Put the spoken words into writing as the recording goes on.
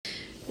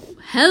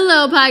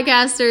Hello,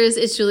 podcasters.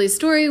 It's Julie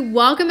Story.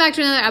 Welcome back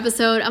to another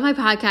episode of my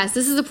podcast.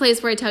 This is a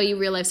place where I tell you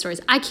real life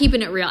stories. I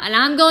keeping it real, and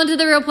I'm going to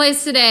the real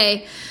place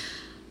today.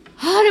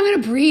 Oh, and I'm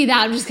going to breathe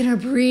out. I'm just going to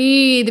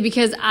breathe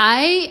because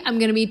I am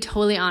going to be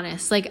totally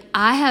honest. Like,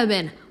 I have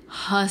been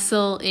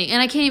hustling,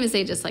 and I can't even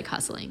say just like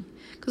hustling,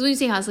 because when you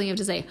say hustling, you have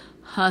to say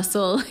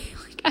hustle.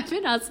 Like, I've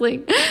been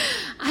hustling.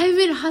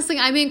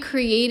 I've been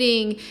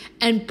creating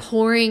and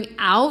pouring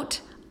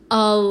out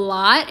a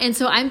lot. And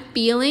so I'm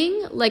feeling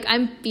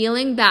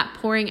that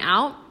pouring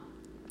out.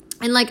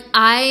 And like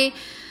I'm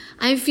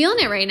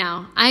feeling it right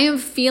now. I am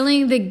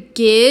feeling the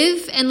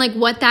give, and like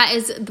what that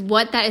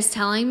is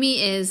telling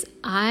me is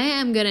I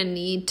am going to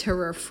need to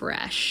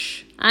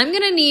refresh. I'm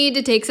going to need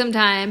to take some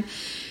time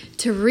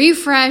to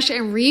refresh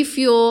and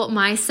refuel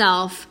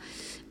myself,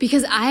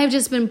 because I have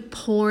just been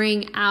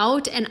pouring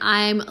out and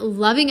I'm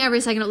loving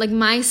every second. Like,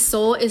 my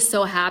soul is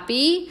so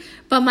happy,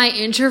 but my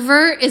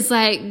introvert is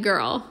like,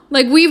 girl,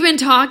 like we've been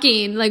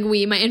talking, like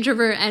my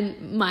introvert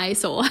and my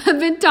soul have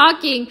been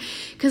talking,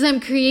 because I'm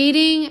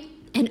creating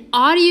an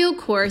audio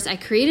course. I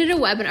created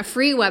a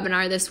free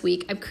webinar this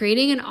week. I'm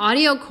creating an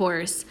audio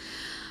course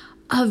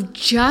of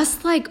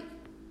just like,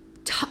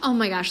 oh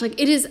my gosh, like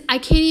it is, I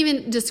can't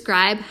even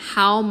describe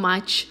how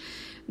much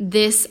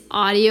this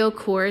audio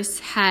course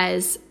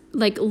has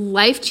like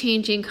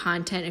life-changing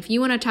content. If you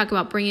want to talk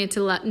about bringing it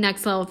to the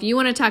next level, if you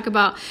want to talk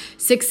about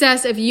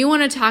success, if you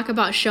want to talk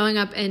about showing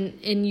up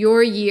in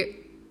your year,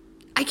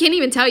 I can't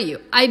even tell you.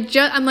 I'm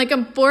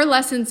 4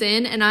 lessons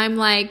in, and I'm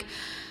like,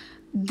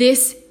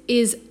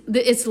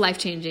 it's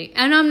life-changing.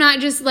 And I'm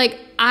not just like,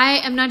 I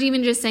am not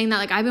even just saying that.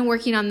 Like, I've been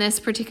working on this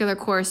particular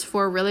course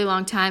for a really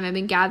long time. I've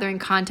been gathering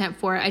content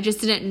for it. I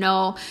just didn't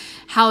know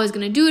how I was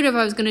going to do it, if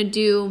I was going to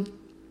do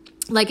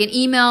like an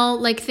email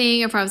like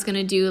thing, if I was going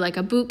to do like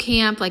a boot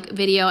camp like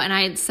video, and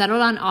I had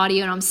settled on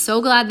audio, and I'm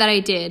so glad that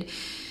I did,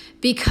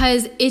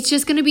 because it's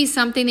just going to be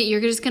something that you're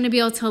just going to be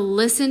able to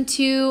listen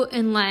to,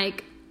 and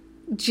like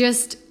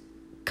just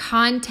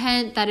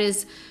content that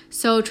is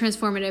so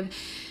transformative.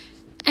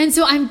 And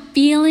so I'm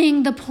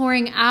feeling the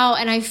pouring out,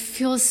 and I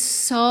feel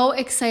so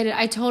excited.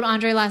 I told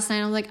Andre last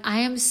night, I was like, I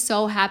am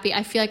so happy.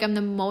 I feel like I'm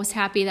the most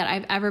happy that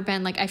I've ever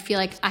been. Like, I feel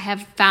like I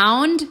have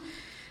found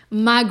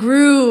my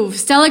groove.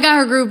 Stella got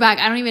her groove back.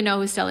 I don't even know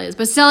who Stella is,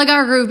 but Stella got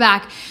her groove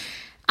back.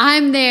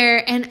 I'm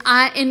there, and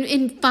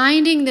in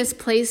finding this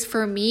place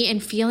for me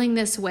and feeling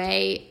this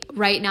way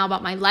right now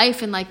about my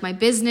life and like my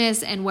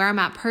business and where I'm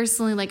at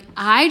personally, like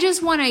I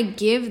just want to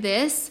give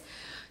this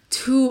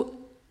to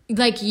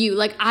like you.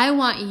 Like, I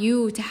want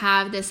you to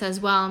have this as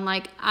well. And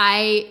like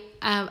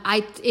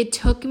it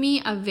took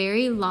me a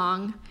very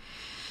long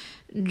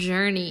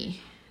journey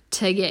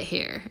to get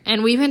here.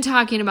 And we've been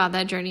talking about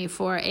that journey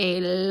for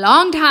a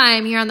long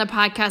time here on the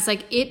podcast.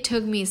 Like, it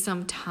took me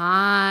some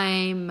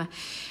time,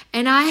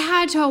 and I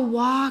had to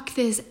walk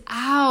this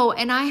out,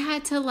 and I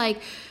had to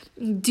like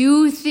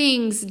do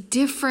things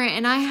different,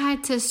 and I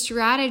had to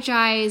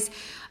strategize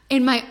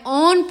in my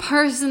own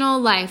personal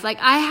life. Like,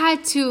 I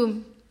had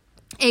to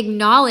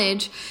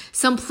acknowledge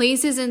some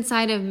places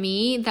inside of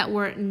me that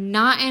were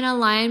not in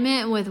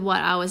alignment with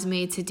what I was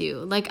made to do.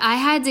 Like, I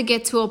had to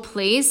get to a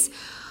place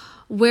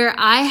where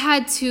I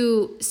had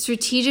to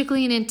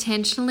strategically and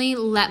intentionally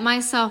let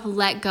myself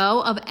let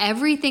go of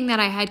everything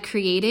that I had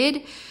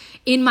created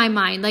in my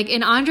mind. Like,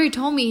 and Andre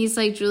told me, he's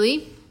like,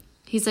 Julie,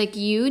 he's like,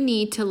 you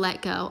need to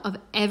let go of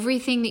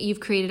everything that you've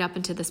created up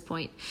until this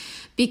point.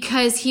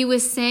 Because he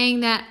was saying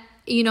that,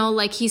 you know,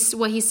 like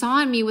what he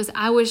saw in me was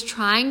I was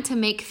trying to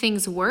make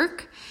things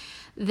work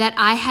that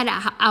I had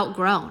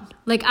outgrown.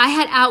 Like, I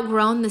had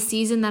outgrown the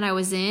season that I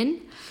was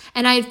in.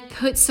 And I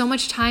put so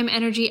much time,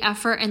 energy,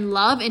 effort, and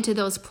love into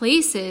those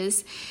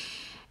places,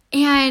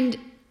 and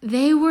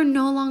they were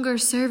no longer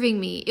serving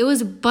me. It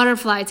was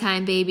butterfly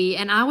time, baby.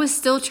 And I was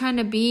still trying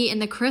to be in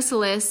the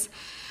chrysalis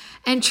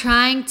and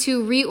trying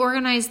to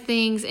reorganize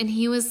things. And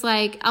he was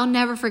like, I'll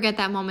never forget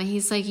that moment.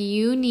 He's like,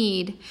 you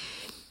need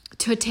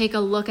to take a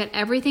look at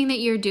everything that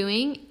you're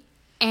doing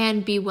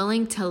and be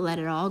willing to let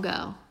it all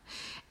go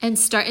and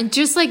start. And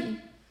just like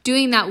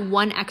doing that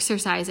one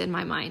exercise in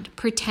my mind,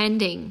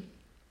 pretending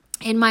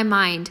in my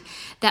mind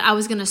that I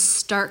was going to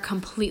start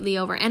completely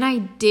over. And I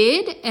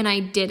did, and I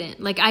didn't.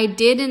 Like, I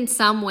did in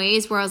some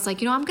ways where I was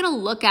like, you know, I'm going to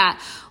look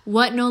at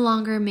what no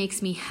longer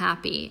makes me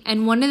happy.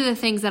 And one of the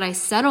things that I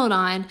settled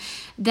on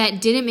that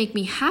didn't make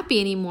me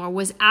happy anymore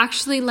was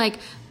actually like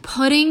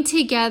putting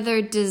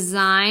together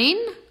design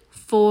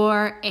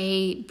for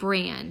a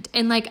brand.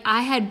 And like,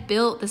 I had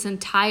built this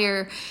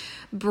entire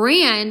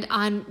brand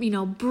on, you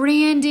know,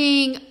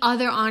 branding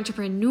other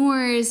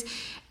entrepreneurs.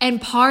 And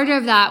part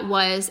of that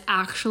was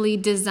actually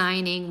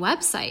designing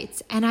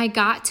websites. And I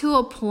got to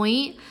a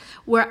point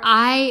where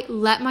I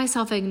let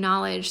myself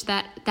acknowledge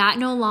that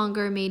no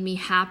longer made me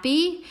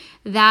happy.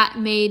 That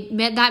made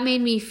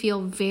me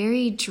feel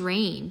very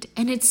drained.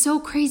 And it's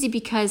so crazy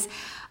because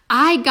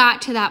I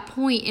got to that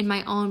point in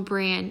my own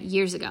brand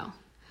years ago.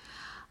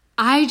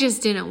 I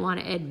just didn't want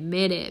to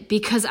admit it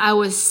because I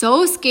was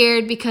so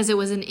scared, because it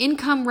was an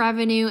income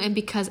revenue and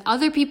because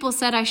other people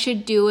said I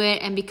should do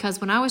it. And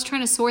because when I was trying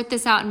to sort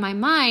this out in my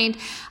mind,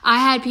 I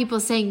had people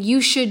saying,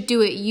 you should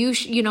do it. You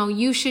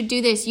should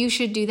do this. You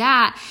should do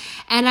that.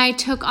 And I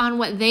took on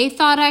what they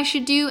thought I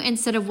should do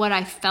instead of what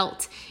I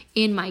felt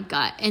in my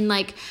gut. And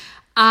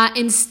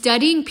in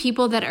studying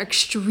people that are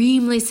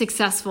extremely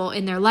successful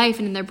in their life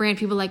and in their brand,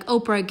 people like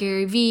Oprah,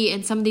 Gary Vee,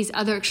 and some of these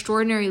other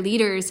extraordinary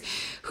leaders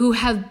who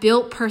have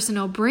built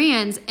personal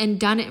brands and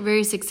done it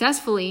very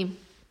successfully.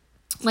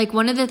 Like,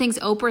 one of the things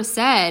Oprah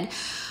said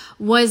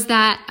was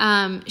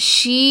that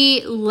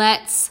she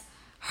lets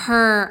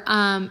her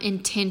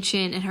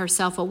intention and her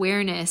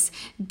self-awareness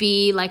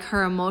be like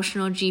her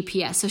emotional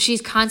GPS. So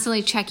she's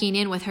constantly checking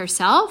in with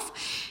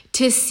herself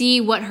to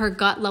see what her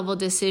gut level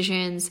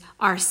decisions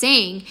are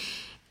saying.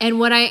 And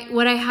what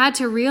I had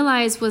to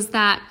realize was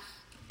that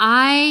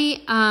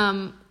I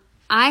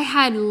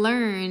had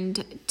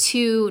learned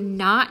to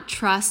not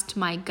trust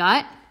my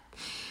gut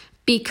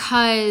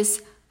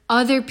because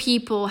other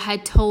people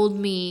had told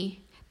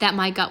me that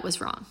my gut was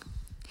wrong.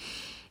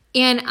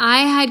 And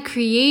I had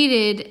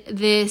created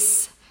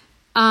this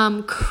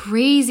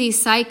crazy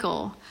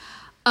cycle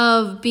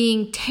of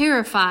being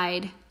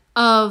terrified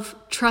of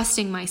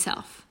trusting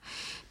myself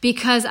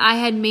because I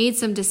had made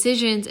some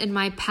decisions in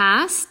my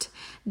past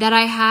that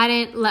I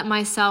hadn't let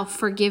myself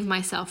forgive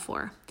myself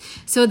for.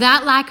 So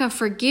that lack of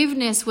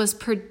forgiveness was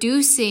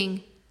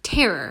producing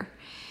terror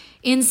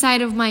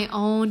inside of my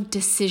own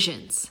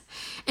decisions.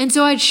 And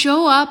so I'd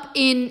show up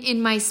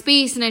in my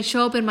space, and I'd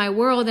show up in my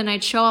world, and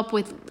I'd show up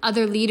with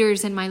other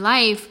leaders in my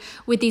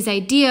life with these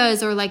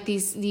ideas or like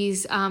these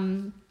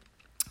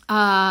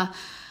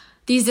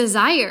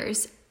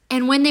desires.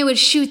 And when they would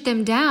shoot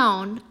them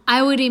down,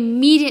 I would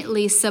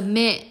immediately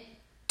submit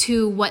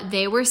to what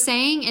they were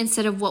saying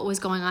instead of what was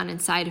going on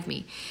inside of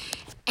me.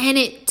 And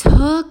it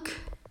took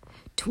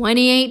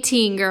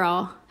 2018,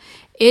 girl.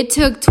 It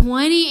took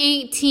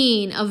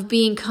 2018 of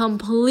being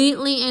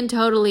completely and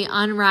totally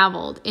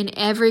unraveled in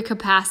every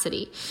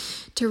capacity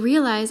to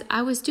realize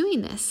I was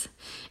doing this.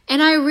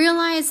 And I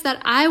realized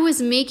that I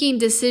was making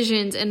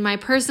decisions in my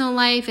personal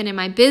life and in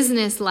my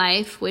business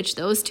life, which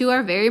those two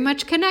are very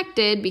much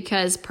connected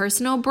because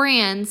personal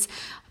brands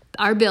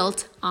are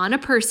built on a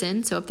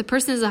person. So if the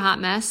person is a hot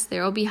mess,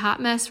 there will be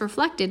hot mess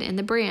reflected in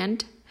the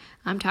brand.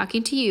 I'm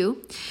talking to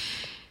you.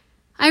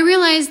 I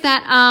realized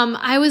that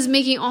I was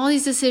making all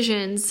these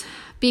decisions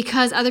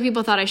because other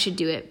people thought I should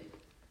do it.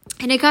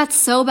 And it got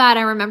so bad.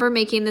 I remember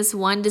making this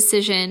one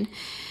decision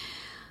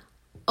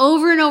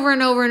over and over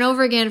and over and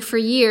over again for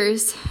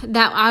years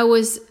that I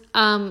was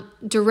in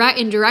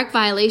direct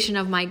violation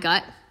of my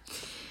gut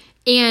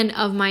and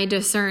of my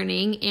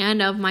discerning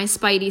and of my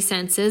spidey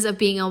senses of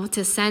being able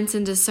to sense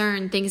and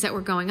discern things that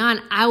were going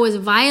on. I was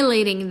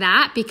violating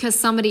that because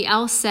somebody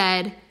else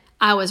said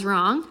I was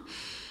wrong.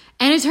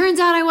 And it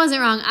turns out I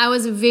wasn't wrong. I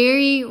was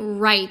very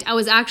right. I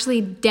was actually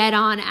dead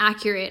on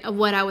accurate of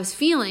what I was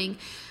feeling.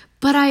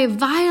 But I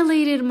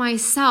violated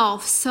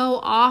myself so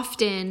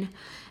often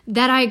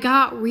that I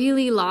got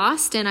really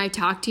lost. And I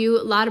talked to you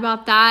a lot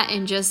about that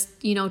and just,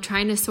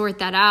 trying to sort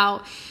that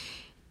out.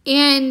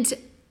 And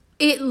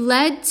it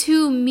led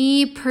to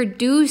me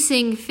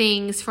producing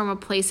things from a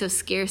place of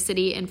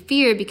scarcity and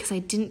fear because I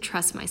didn't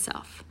trust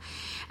myself.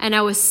 And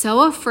I was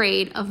so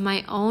afraid of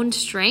my own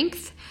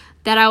strength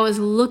that I was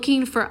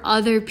looking for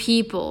other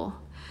people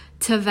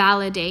to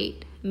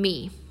validate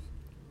me.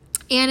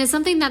 And it's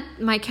something that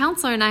my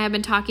counselor and I have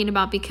been talking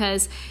about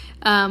because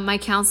my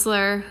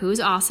counselor, who's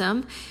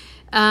awesome,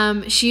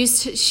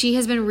 she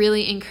has been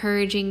really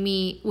encouraging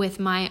me with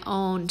my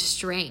own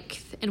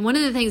strength. And one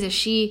of the things that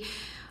she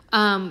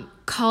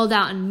called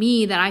out in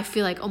me that I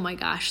feel like, oh my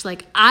gosh,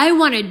 like I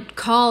want to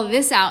call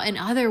this out in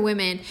other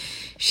women.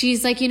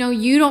 She's like, you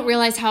don't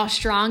realize how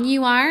strong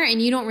you are,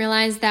 and you don't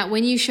realize that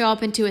when you show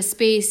up into a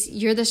space,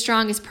 you're the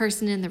strongest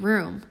person in the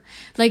room.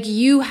 Like,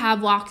 you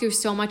have walked through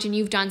so much and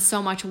you've done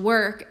so much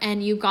work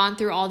and you've gone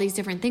through all these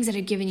different things that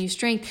have given you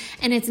strength.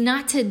 And it's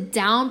not to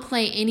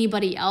downplay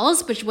anybody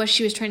else, but what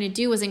she was trying to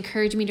do was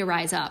encourage me to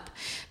rise up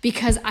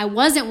because I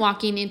wasn't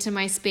walking into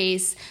my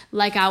space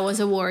like I was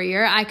a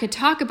warrior. I could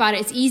talk about it.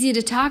 It's easy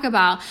to talk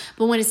about,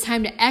 but when it's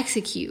time to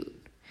execute,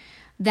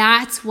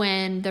 that's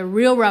when the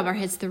real rubber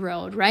hits the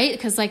road, right?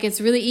 Because it's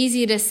really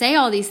easy to say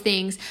all these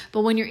things,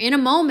 but when you're in a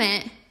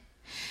moment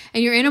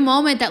and you're in a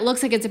moment that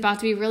looks like it's about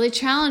to be really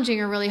challenging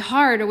or really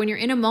hard, or when you're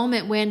in a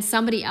moment when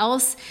somebody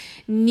else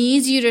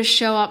needs you to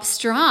show up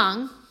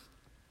strong,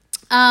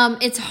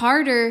 it's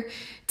harder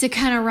to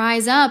kind of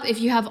rise up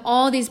if you have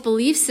all these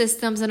belief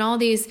systems and all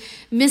these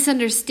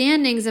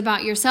misunderstandings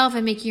about yourself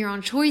and making your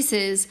own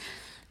choices.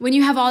 When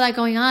you have all that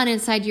going on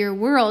inside your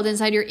world,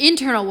 inside your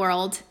internal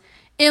world,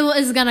 it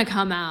is going to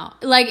come out.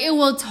 It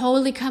will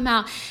totally come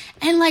out.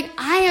 And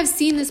I have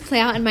seen this play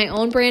out in my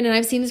own brand, and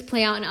I've seen this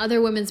play out in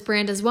other women's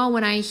brand as well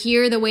when I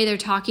hear the way they're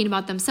talking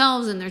about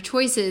themselves and their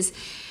choices.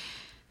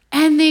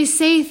 And they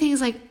say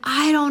things like,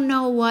 I don't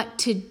know what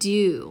to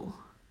do.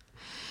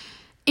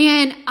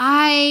 And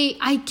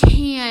I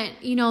can't,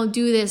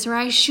 do this, or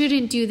I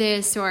shouldn't do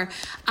this, or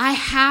I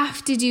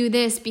have to do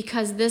this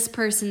because this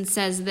person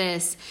says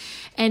this.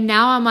 And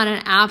now I'm on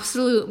an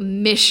absolute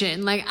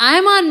mission. Like,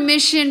 I'm on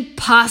mission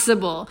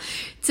possible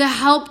to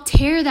help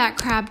tear that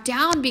crap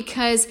down,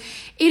 because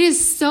it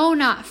is so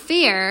not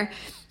fair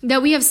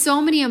that we have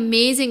so many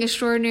amazing,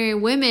 extraordinary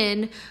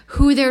women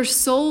who their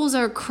souls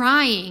are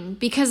crying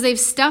because they've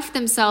stuffed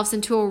themselves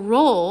into a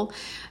role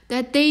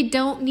that they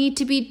don't need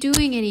to be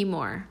doing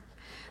anymore.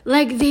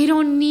 Like, they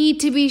don't need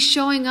to be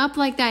showing up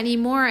like that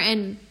anymore.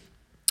 And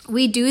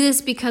we do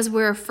this because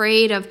we're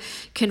afraid of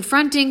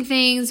confronting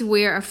things.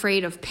 We're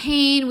afraid of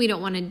pain. We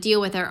don't want to deal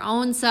with our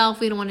own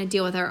self. We don't want to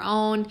deal with our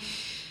own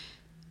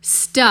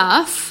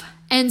stuff.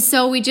 And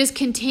so we just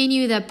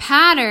continue the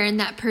pattern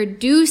that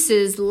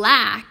produces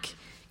lack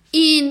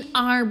in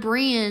our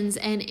brands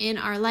and in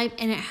our life.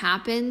 And it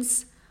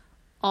happens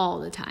all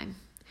the time.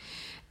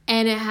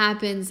 And it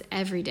happens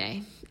every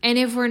day. And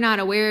if we're not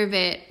aware of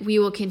it, we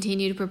will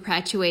continue to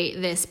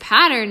perpetuate this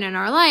pattern in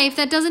our life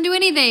that doesn't do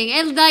anything.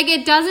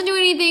 It doesn't do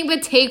anything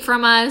but take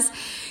from us.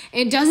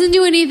 It doesn't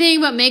do anything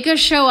but make us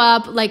show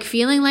up like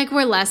feeling like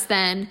we're less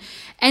than.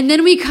 And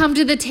then we come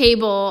to the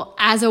table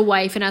as a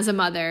wife and as a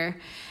mother,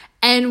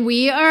 and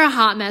we are a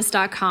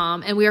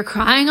hotmess.com, and we are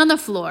crying on the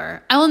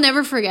floor. I will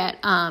never forget.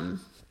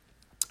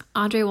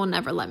 Andre will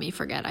never let me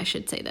forget. I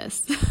should say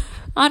this.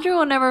 Andre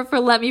will never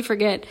let me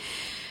forget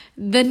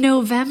the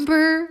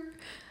November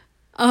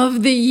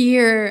of the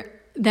year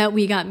that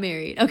we got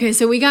married. Okay,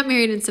 so we got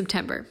married in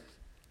September.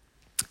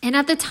 And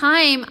at the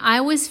time,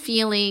 I was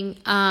feeling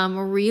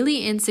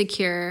really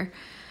insecure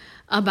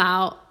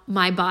about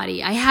my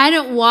body. I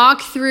hadn't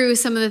walked through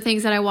some of the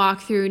things that I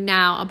walk through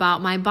now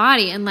about my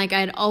body. And like,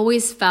 I'd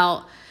always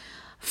felt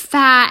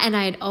fat, and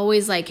I'd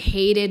always like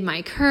hated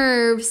my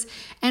curves.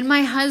 And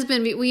my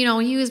husband,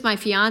 when he was my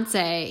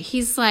fiance,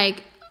 he's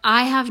like,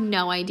 I have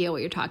no idea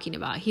what you're talking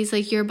about. He's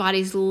like, your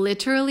body's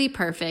literally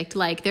perfect.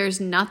 Like,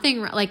 there's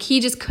nothing wrong. Like, he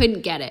just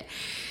couldn't get it.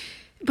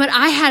 But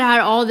I had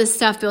all this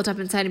stuff built up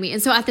inside of me.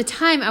 And so at the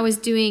time I was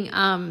doing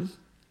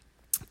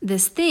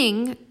this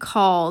thing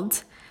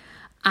called,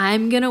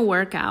 I'm going to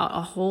work out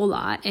a whole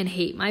lot and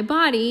hate my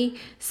body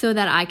so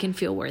that I can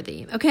feel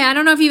worthy. Okay, I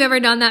don't know if you've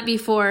ever done that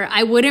before.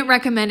 I wouldn't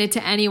recommend it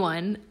to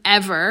anyone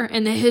ever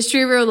in the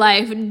history of your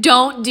life.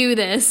 Don't do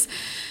this.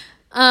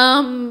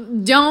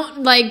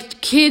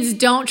 Kids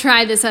don't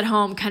try this at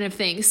home kind of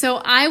thing. So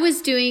I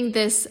was doing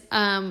this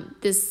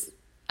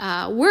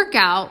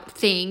workout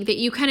thing that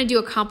you kind of do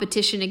a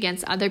competition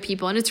against other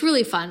people, and it's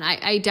really fun.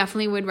 I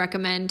definitely would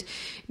recommend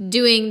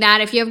doing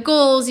that if you have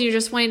goals, you're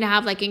just wanting to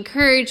have like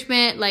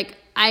encouragement.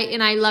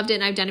 I loved it,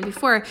 and I've done it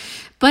before.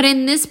 But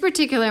in this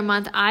particular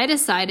month, I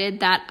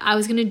decided that I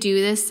was going to do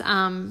this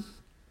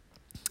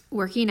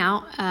working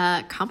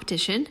out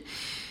competition.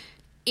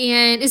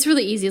 And it's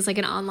really easy. It's like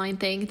an online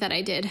thing that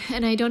I did.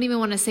 And I don't even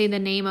want to say the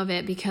name of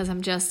it because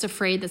I'm just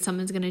afraid that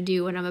someone's going to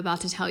do what I'm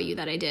about to tell you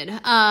that I did.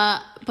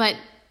 But,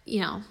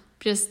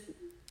 just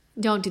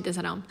don't do this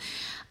at home.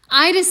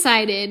 I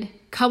decided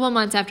a couple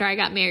months after I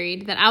got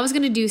married that I was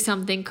going to do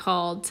something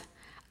called,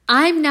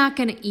 I'm not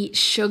going to eat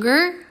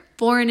sugar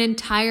for an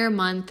entire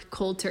month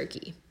cold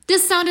turkey.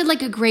 This sounded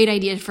like a great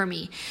idea for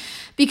me.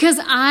 Because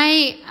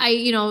I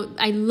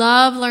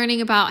love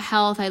learning about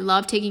health. I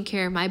love taking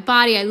care of my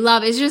body. I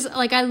love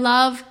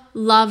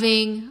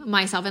loving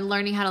myself and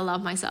learning how to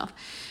love myself.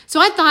 So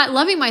I thought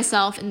loving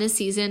myself in this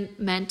season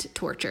meant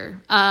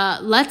torture.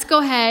 Let's go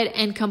ahead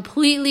and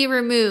completely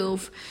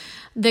remove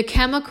the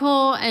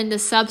chemical and the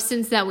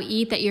substance that we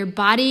eat that your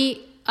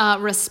body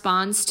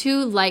responds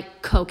to,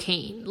 like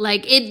cocaine.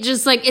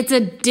 It's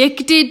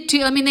addicted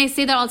to, they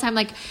say that all the time,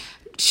 like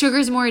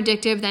sugar's more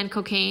addictive than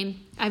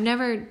cocaine. I've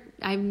never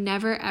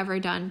ever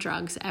done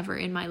drugs ever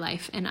in my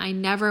life, and I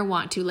never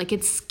want to. Like,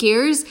 it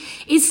scares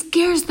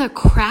the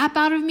crap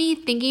out of me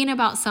thinking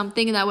about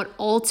something that would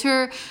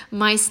alter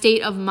my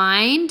state of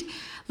mind.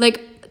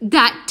 Like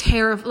that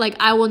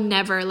I will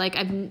never,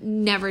 I've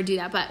never do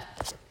that. But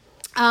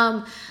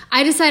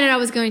I decided I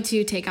was going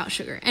to take out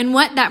sugar. And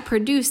what that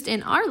produced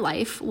in our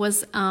life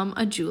was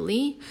a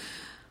Julie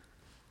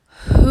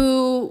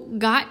who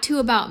got to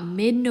about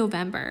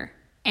mid-November,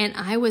 and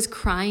I was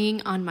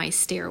crying on my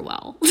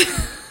stairwell.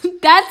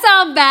 That's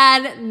how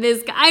bad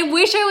this guy. I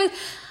wish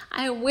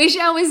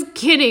I was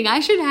kidding. I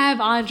should have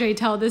Andre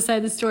tell this side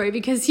of the story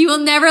because he will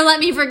never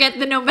let me forget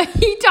the November.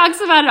 He talks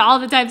about it all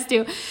the times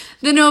too.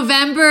 The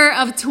November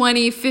of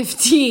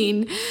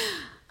 2015.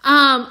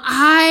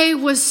 I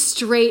was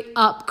straight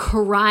up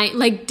crying,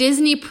 like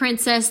Disney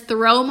princess,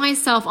 throw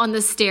myself on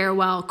the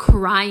stairwell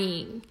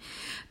crying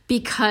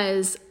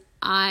because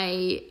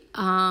I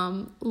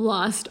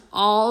lost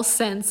all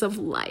sense of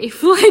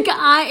life.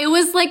 It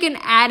was like an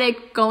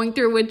addict going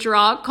through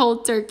withdrawal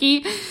cold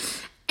turkey.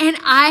 And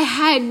I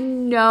had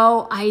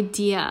no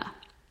idea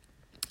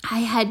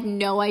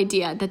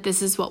that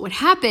this is what would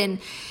happen.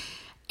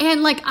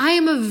 And I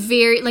am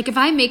if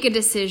I make a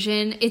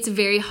decision, it's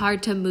very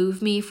hard to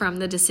move me from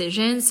the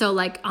decision. So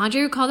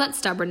Andre would call that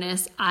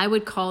stubbornness. I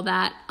would call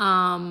that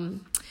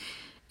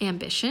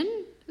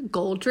ambition.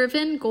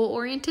 goal-driven,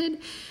 goal-oriented.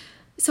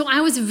 So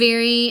I was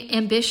very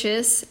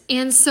ambitious.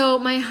 And so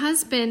my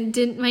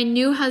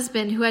new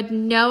husband, who had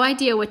no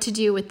idea what to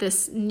do with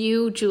this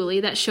new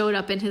Julie that showed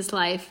up in his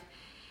life,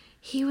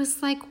 he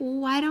was like,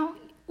 why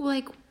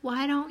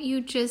don't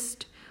you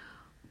just,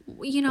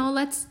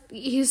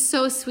 he's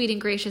so sweet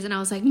and gracious. And I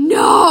was like,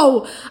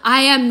 no,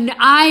 I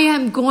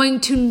am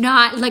going to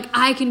not,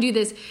 I can do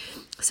this.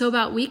 So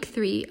about week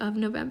 3 of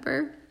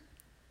November,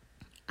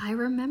 I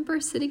remember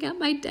sitting at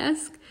my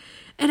desk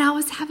and I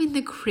was having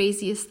the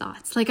craziest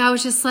thoughts. I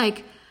was just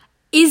like,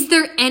 is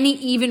there any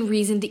even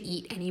reason to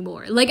eat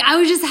anymore? I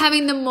was just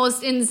having the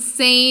most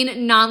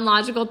insane,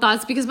 non-logical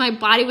thoughts because my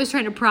body was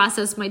trying to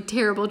process my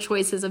terrible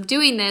choices of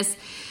doing this.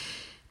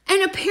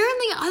 And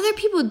apparently other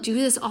people do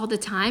this all the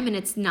time and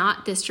it's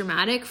not this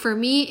dramatic. For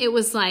me, it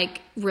was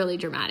really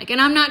dramatic. And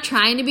I'm not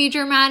trying to be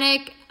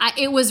dramatic.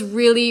 It was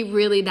really,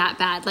 really that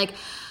bad.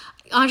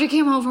 Andre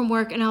came home from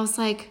work and I was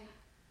like,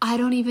 I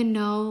don't even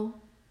know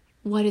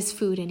what is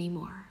food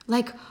anymore.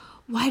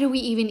 Why do we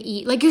even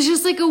eat? It's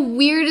just a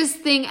weirdest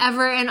thing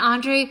ever. And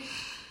Andre,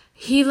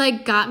 he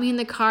got me in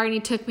the car and he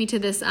took me to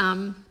this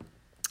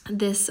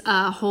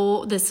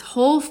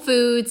Whole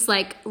Foods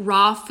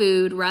raw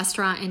food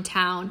restaurant in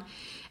town,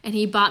 and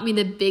he bought me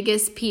the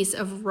biggest piece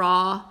of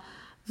raw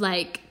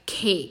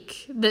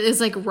cake that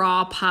is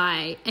raw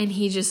pie, and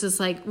he just was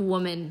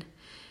woman,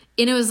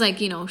 and it was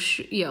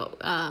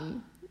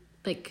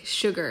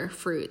sugar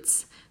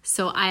fruits.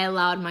 So I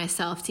allowed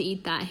myself to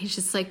eat that. He's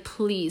just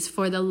please,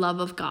 for the love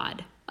of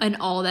God and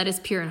all that is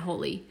pure and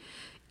holy,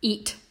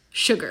 eat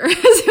sugar.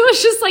 It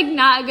was just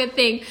not a good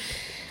thing.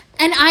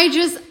 And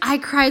I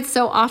cried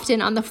so often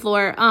on the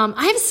floor.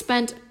 I've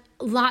spent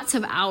lots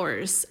of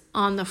hours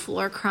on the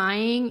floor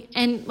crying.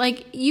 And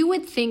you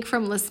would think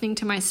from listening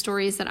to my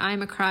stories that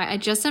I'm a crier. I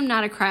just am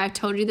not a crier. I've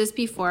told you this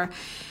before.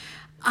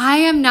 I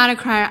am not a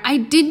crier. I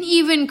didn't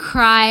even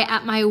cry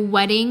at my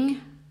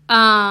wedding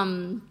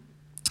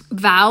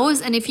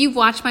vows. And if you've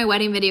watched my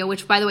wedding video,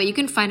 which by the way, you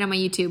can find on my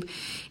YouTube,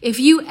 if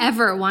you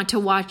ever want to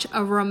watch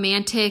a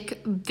romantic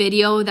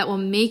video that will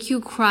make you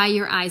cry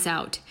your eyes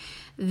out,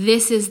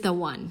 this is the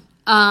one.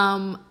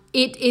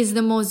 It is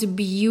the most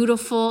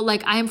beautiful,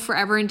 I am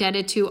forever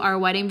indebted to our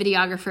wedding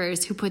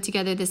videographers who put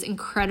together this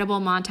incredible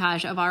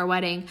montage of our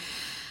wedding.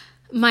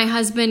 My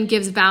husband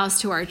gives vows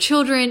to our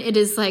children. It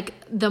is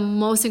the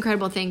most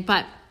incredible thing,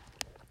 but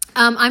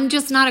I'm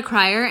just not a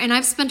crier, and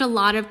I've spent a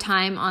lot of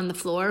time on the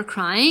floor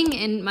crying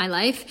in my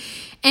life.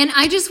 And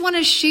I just want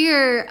to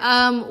share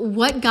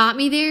what got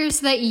me there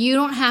so that you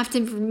don't have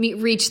to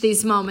reach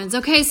these moments.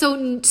 Okay,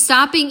 so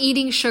stopping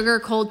eating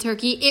sugar cold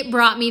turkey, it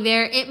brought me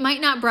there. It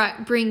might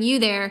not bring you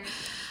there.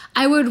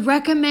 I would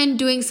recommend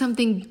doing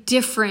something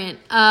different,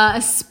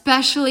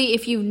 especially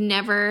if you've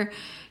never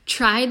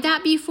tried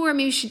that before.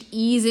 Maybe you should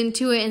ease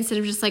into it instead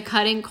of just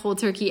cutting cold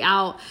turkey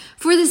out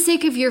for the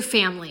sake of your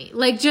family.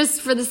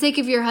 Just for the sake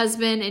of your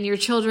husband and your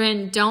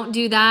children, don't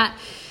do that.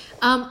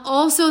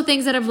 Also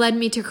things that have led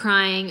me to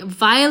crying,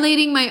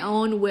 violating my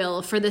own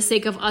will for the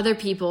sake of other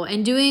people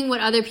and doing what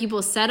other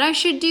people said I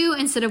should do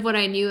instead of what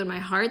I knew in my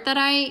heart that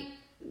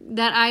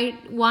I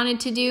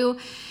wanted to do.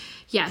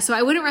 Yeah, so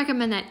I wouldn't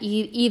recommend that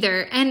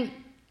either. And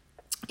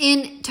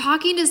in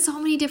talking to so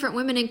many different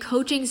women and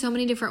coaching so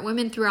many different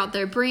women throughout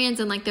their brands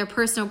and their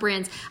personal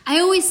brands, I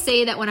always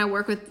say that when I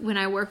work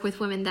with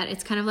women that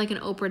it's kind of like an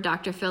Oprah,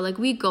 Dr. Phil.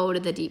 We go to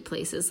the deep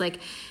places.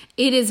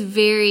 It is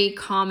very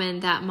common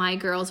that my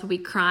girls will be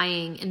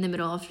crying in the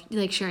middle of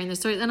sharing their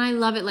stories, and I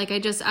love it.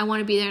 I want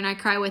to be there and I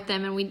cry with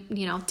them, and we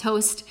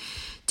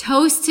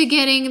toast to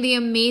getting the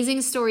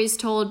amazing stories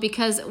told,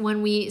 because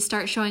when we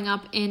start showing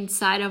up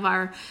inside of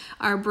our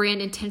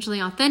brand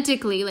intentionally,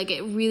 authentically,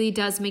 it really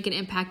does make an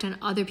impact on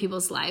other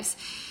people's lives.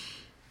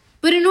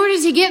 But in order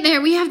to get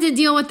there, we have to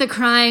deal with the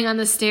crying on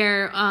the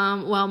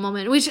stairwell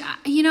moment, which,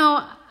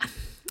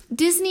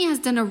 Disney has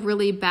done a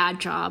really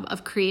bad job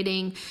of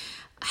creating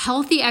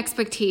healthy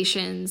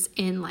expectations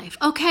in life.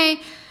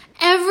 Okay,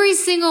 every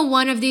single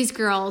one of these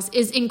girls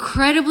is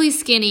incredibly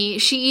skinny.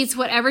 She eats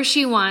whatever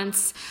she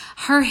wants.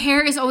 Her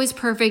hair is always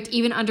perfect,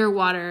 even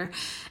underwater.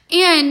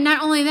 And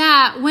not only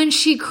that, when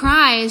she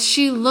cries,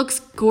 she looks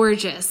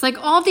gorgeous.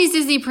 All these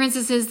Disney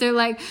princesses,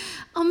 they're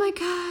oh my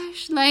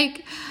gosh,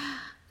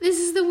 this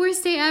is the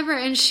worst day ever.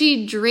 And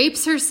she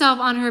drapes herself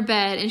on her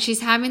bed and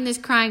she's having this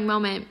crying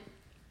moment.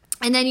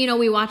 And then,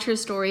 we watch her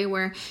story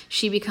where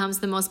she becomes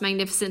the most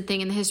magnificent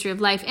thing in the history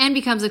of life and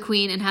becomes a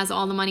queen and has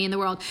all the money in the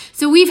world.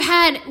 So we've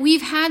had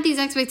these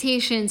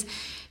expectations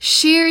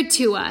shared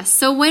to us.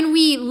 So when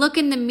we look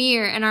in the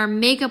mirror and our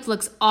makeup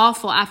looks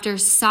awful after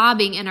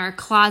sobbing in our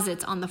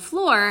closets on the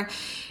floor,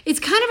 it's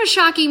kind of a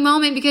shocking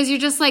moment because you're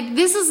just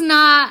this is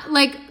not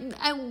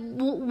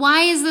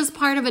why is this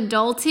part of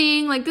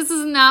adulting? This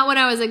is not what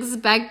I was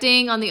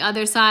expecting on the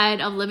other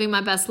side of living my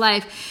best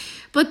life.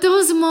 But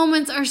those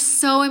moments are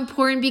so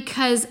important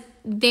because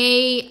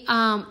they're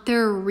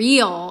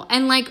real,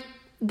 and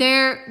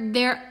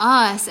they're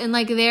us, and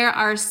they're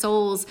our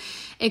souls.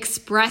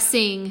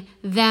 expressing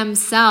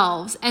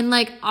themselves. And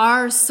like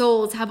our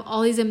souls have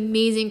all these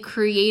amazing,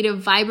 creative,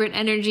 vibrant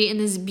energy and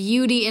this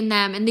beauty in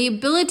them, and the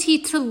ability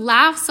to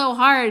laugh so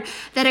hard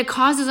that it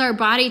causes our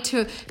body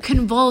to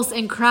convulse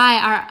and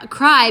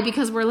cry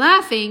because we're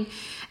laughing.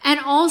 And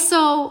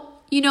also,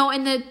 you know,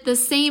 in the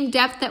same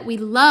depth that we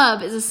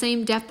love is the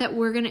same depth that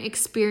we're going to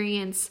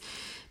experience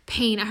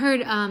pain. I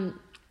heard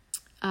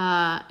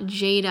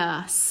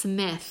Jada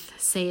Smith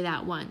say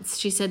that once.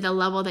 She said the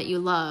level that you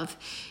love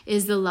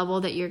is the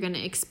level that you're going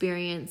to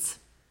experience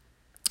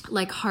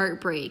like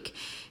heartbreak.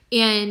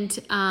 And,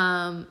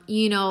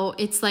 you know,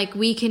 it's like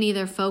we can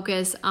either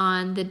focus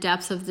on the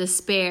depths of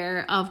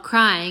despair of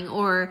crying,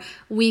 or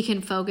we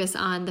can focus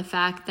on the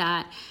fact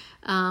that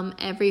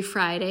every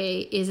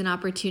Friday is an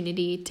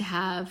opportunity to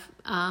have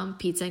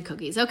pizza and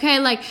cookies. Okay,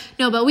 like,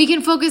 no, but we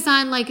can focus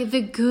on like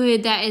the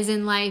good that is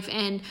in life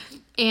and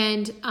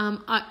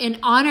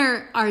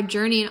honor our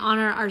journey and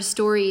honor our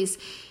stories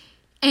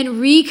and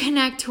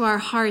reconnect to our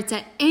hearts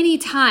at any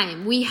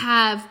time. We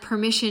have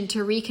permission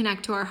to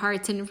reconnect to our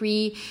hearts and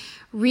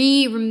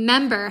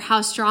remember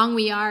how strong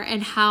we are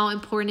and how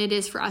important it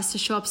is for us to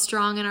show up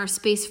strong in our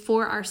space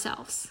for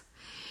ourselves.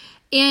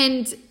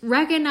 And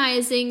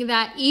recognizing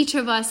that each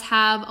of us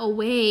have a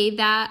way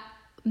that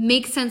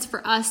makes sense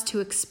for us to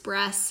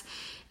express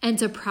and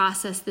to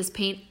process this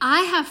pain.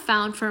 I have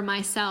found for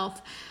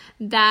myself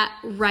that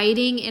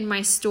writing in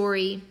my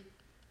story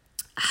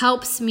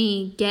helps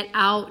me get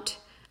out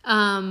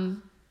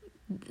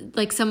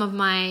like some of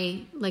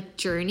my like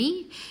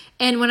journey.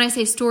 And when I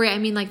say story, I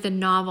mean like the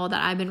novel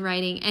that I've been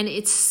writing. And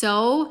it's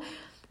so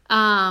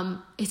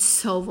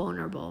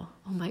vulnerable.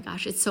 Oh my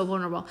gosh, it's so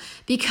vulnerable.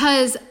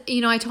 Because, you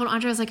know, I told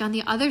Andre, I was like, on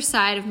the other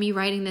side of me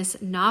writing this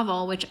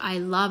novel, which I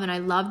love, and I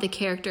love the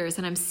characters,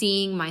 and I'm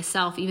seeing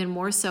myself even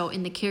more so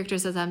in the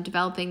characters as I'm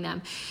developing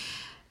them.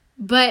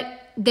 But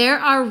there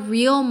are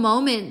real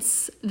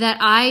moments that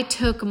I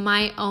took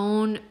my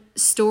own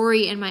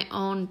story and my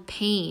own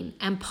pain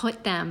and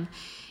put them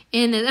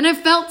in it. And I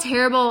felt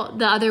terrible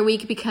the other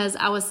week because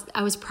I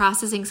was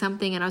processing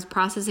something, and I was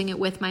processing it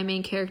with my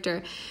main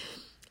character.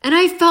 And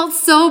I felt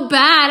so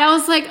bad. I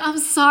was like, I'm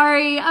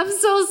sorry. I'm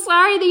so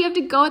sorry that you have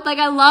to go. Like,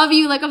 I love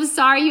you. Like, I'm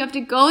sorry you have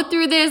to go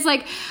through this.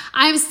 Like,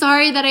 I'm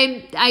sorry that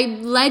I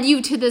led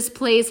you to this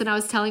place. And I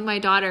was telling my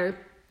daughter,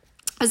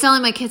 I was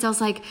telling my kids, I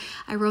was like,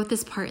 I wrote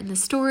this part in the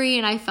story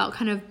and I felt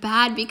kind of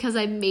bad because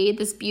I made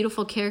this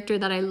beautiful character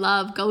that I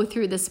love go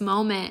through this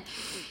moment.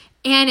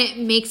 And it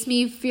makes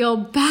me feel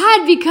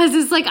bad because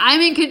it's like,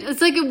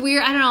 it's like a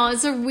weird, I don't know,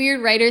 it's a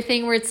weird writer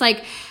thing where it's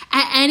like,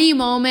 at any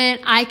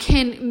moment, I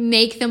can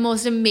make the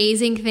most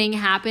amazing thing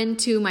happen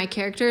to my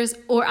characters,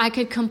 or I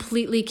could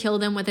completely kill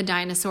them with a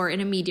dinosaur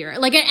and a meteor.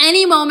 Like at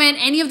any moment,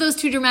 any of those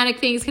two dramatic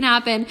things can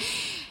happen.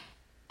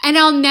 And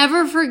I'll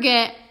never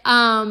forget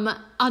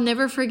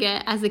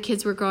as the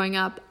kids were growing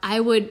up, I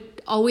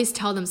would always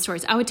tell them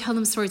stories. I would tell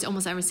them stories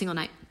almost every single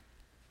night.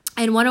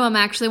 And one of them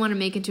I actually want to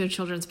make into a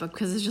children's book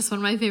because it's just one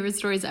of my favorite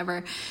stories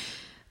ever.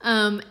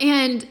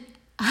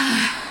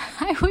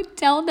 I would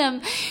tell them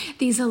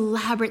these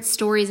elaborate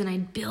stories, and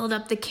I'd build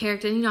up the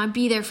character. And, I'd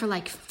be there for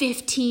like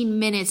 15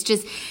 minutes,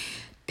 just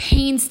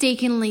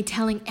painstakingly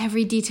telling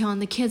every detail,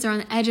 and the kids are on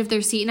the edge of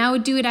their seat. And I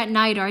would do it at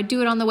night, or I'd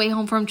do it on the way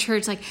home from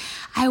church. Like,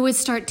 I would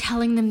start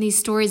telling them these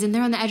stories, and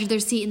they're on the edge of their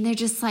seat, and they're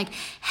just like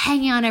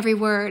hanging on every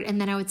word.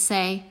 And then I would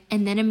say,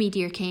 and then a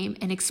meteor came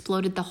and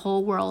exploded the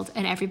whole world,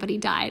 and everybody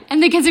died.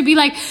 And the kids would be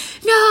like,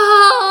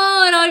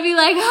 no! And I would be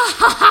like,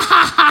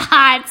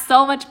 it's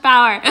so much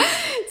power.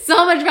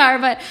 So much power.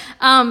 But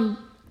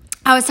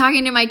I was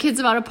talking to my kids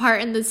about a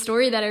part in the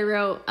story that I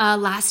wrote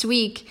last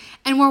week,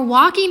 and we're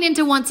walking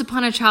into Once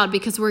Upon a Child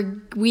because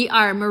we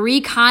are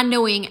Marie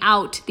Kondoing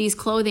out these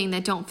clothing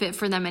that don't fit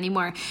for them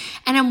anymore.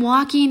 And I'm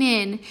walking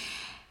in,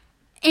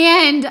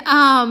 and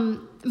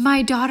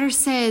my daughter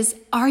says,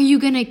 "Are you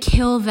gonna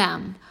kill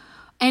them?"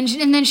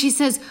 And then she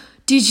says,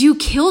 "Did you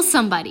kill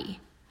somebody?"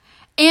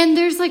 And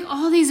there's like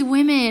all these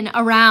women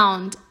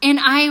around. And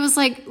I was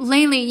like,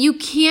 Laylee, you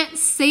can't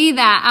say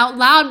that out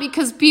loud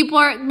because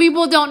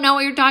people don't know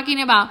what you're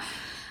talking about.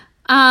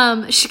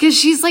 Because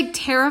she's like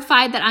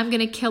terrified that I'm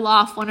going to kill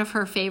off one of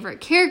her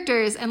favorite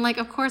characters. And like,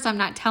 of course, I'm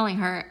not telling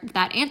her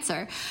that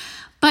answer.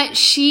 But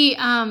she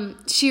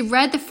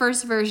read the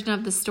first version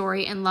of the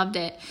story and loved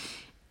it.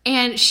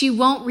 And she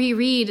won't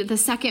reread the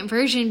second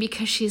version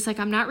because she's like,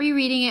 I'm not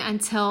rereading it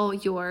until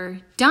you're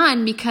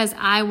done because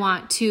I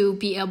want to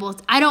be able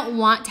to, I don't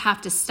want to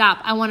have to stop.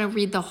 I want to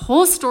read the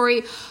whole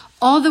story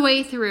all the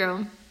way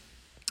through.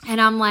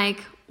 And I'm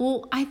like,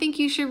 well, I think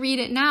you should read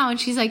it now. And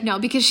she's like, no,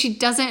 because she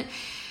doesn't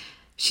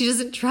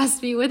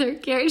trust me with her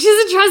characters. She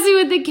doesn't trust me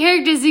with the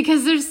characters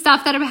because there's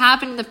stuff that have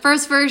happened in the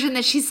first version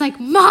that she's like,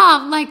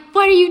 Mom, like,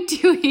 what are you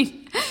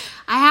doing?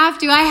 I have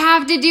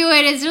to do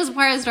it. It's just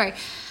part of the story.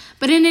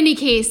 But in any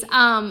case,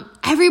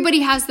 everybody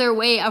has their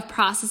way of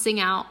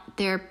processing out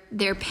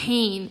their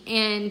pain.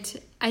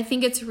 And I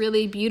think it's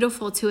really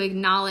beautiful to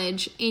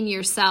acknowledge in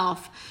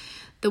yourself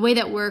the way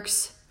that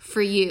works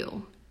for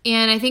you.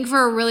 And I think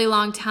for a really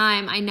long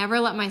time, I never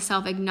let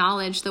myself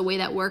acknowledge the way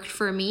that worked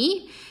for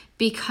me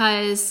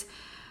because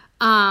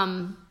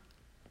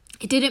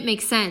it didn't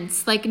make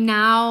sense. Like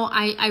now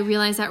I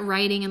realize that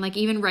writing and like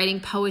even writing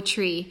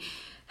poetry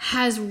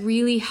has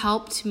really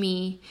helped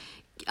me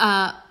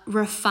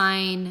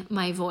refine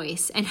my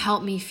voice and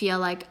help me feel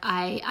like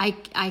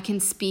I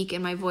can speak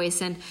in my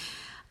voice. And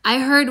I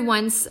heard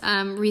once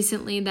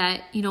recently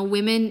that,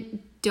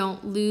 women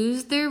don't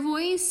lose their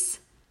voice.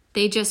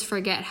 They just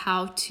forget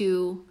how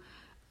to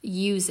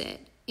use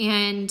it.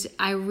 And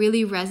I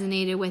really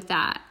resonated with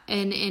that,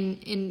 and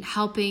in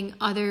helping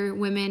other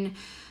women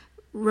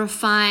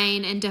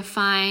refine and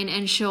define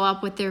and show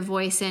up with their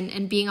voice,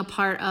 and being a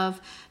part of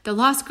the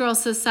Lost Girl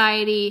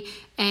Society,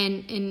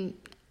 and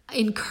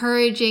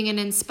encouraging and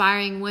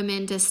inspiring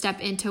women to step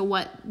into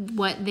what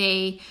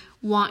they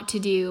want to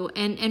do,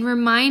 and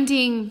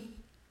reminding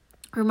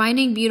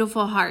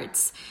beautiful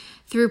hearts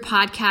through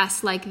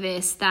podcasts like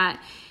this that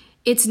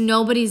it's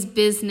nobody's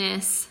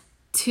business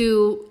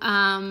to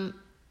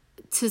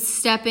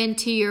step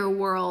into your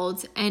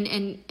world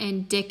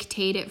and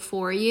dictate it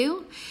for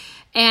you.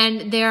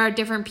 And there are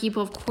different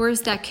people, of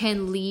course, that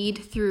can lead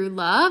through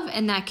love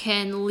and that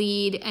can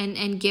lead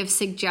and give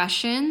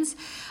suggestions.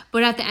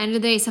 But at the end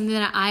of the day, something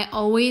that I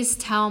always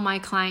tell my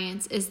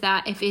clients is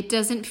that if it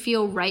doesn't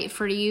feel right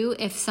for you,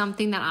 if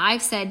something that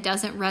I've said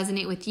doesn't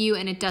resonate with you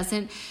and it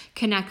doesn't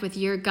connect with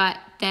your gut,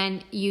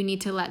 then you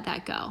need to let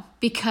that go,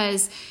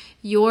 because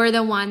you're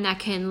the one that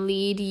can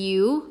lead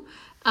you.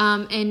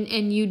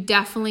 And you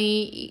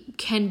definitely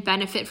can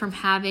benefit from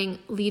having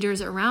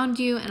leaders around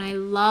you. And I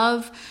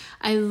love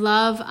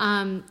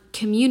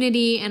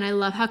community, and I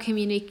love how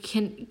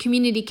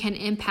community can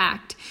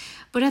impact.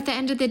 But at the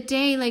end of the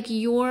day, like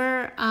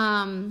your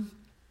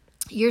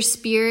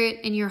spirit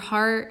and your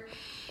heart,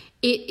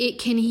 it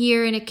can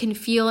hear and it can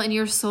feel, and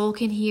your soul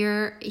can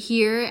hear.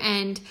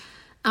 And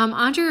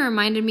Andrea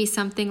reminded me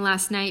something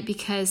last night,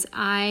 because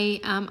I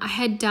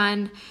had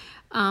done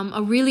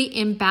a really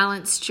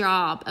imbalanced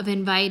job of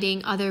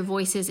inviting other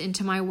voices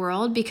into my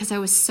world, because I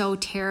was so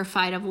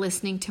terrified of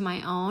listening to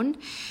my own.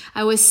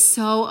 I was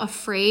so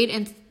afraid,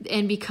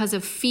 and because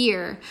of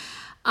fear,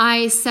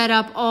 I set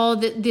up all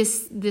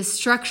this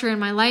structure in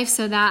my life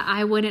so that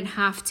I wouldn't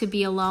have to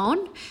be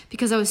alone,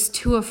 because I was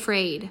too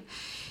afraid.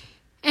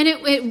 And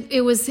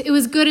it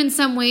was good in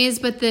some ways,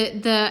 but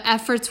the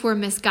efforts were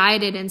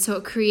misguided. And so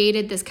it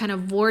created this kind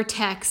of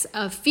vortex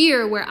of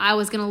fear where I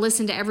was going to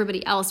listen to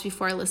everybody else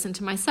before I listened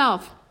to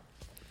myself.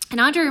 And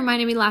Andre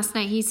reminded me last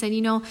night, he said,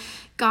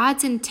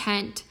 God's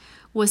intent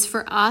was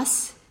for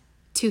us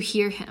to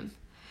hear him.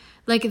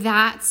 Like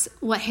that's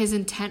what his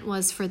intent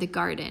was for the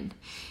garden.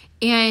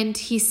 And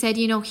he said,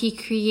 he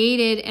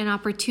created an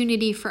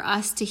opportunity for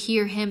us to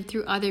hear him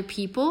through other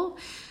people.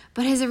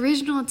 But his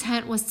original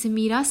intent was to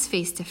meet us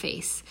face to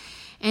face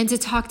and to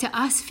talk to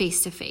us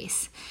face to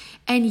face.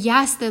 And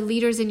yes, the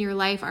leaders in your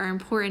life are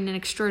important and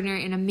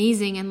extraordinary and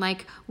amazing. And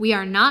like, we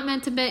are not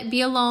meant to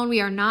be alone.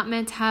 We are not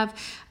meant to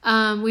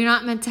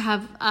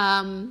have,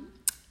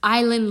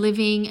 island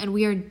living. And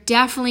we are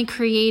definitely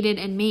created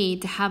and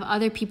made to have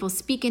other people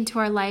speak into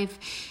our life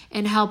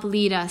and help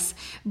lead us.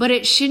 But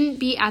it shouldn't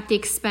be at the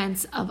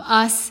expense of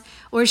us,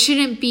 or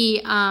shouldn't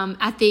be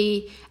at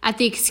the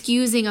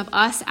excusing of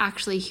us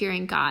actually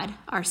hearing God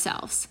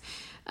ourselves.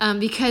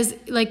 Because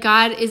like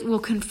God will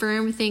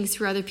confirm things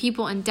through other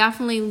people and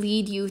definitely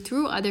lead you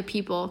through other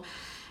people.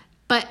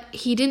 But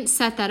he didn't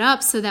set that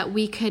up so that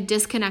we could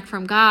disconnect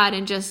from God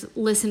and just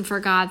listen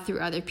for God through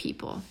other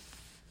people.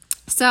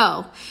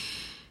 So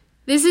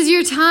this is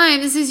your time.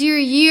 This is your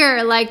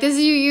year. Like, this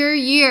is your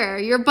year,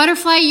 your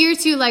butterfly year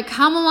too. Like,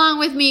 come along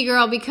with me,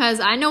 girl, because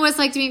I know what it's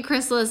like to be in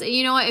Chrysalis. And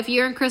you know what? If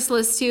you're in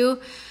Chrysalis too,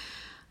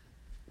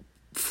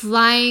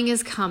 flying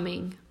is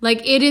coming.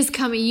 Like, it is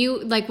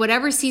coming. Like,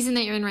 whatever season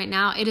that you're in right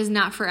now, it is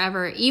not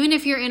forever. Even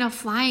if you're in a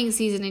flying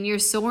season and you're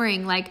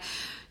soaring, like,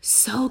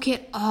 soak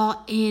it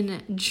all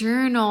in,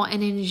 journal,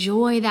 and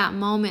enjoy that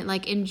moment.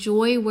 Like,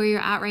 enjoy where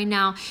you're at right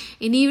now.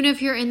 And even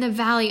if you're in the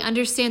valley,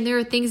 understand there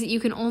are things that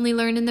you can only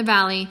learn in the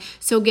valley.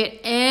 So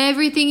get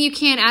everything you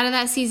can out of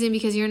that season,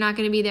 because you're not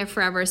going to be there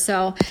forever.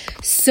 So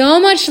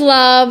much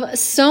love,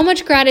 so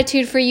much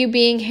gratitude for you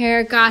being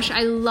here. Gosh,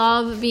 I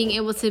love being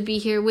able to be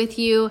here with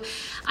you.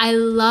 I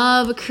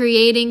love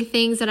creating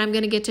things that I'm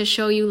going to get to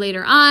show you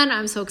later on.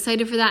 I'm so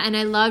excited for that. And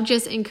I love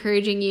just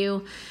encouraging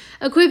you,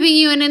 equipping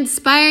you, and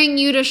inspiring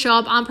you to show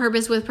up on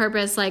purpose with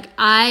purpose. Like,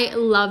 I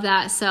love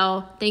that.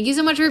 So thank you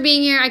so much for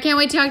being here. I can't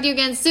wait to talk to you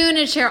again soon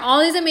and share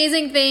all these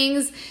amazing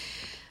things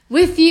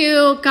with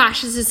you.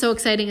 Gosh, this is so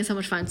exciting and so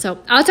much fun. So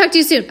I'll talk to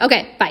you soon.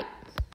 Okay, bye.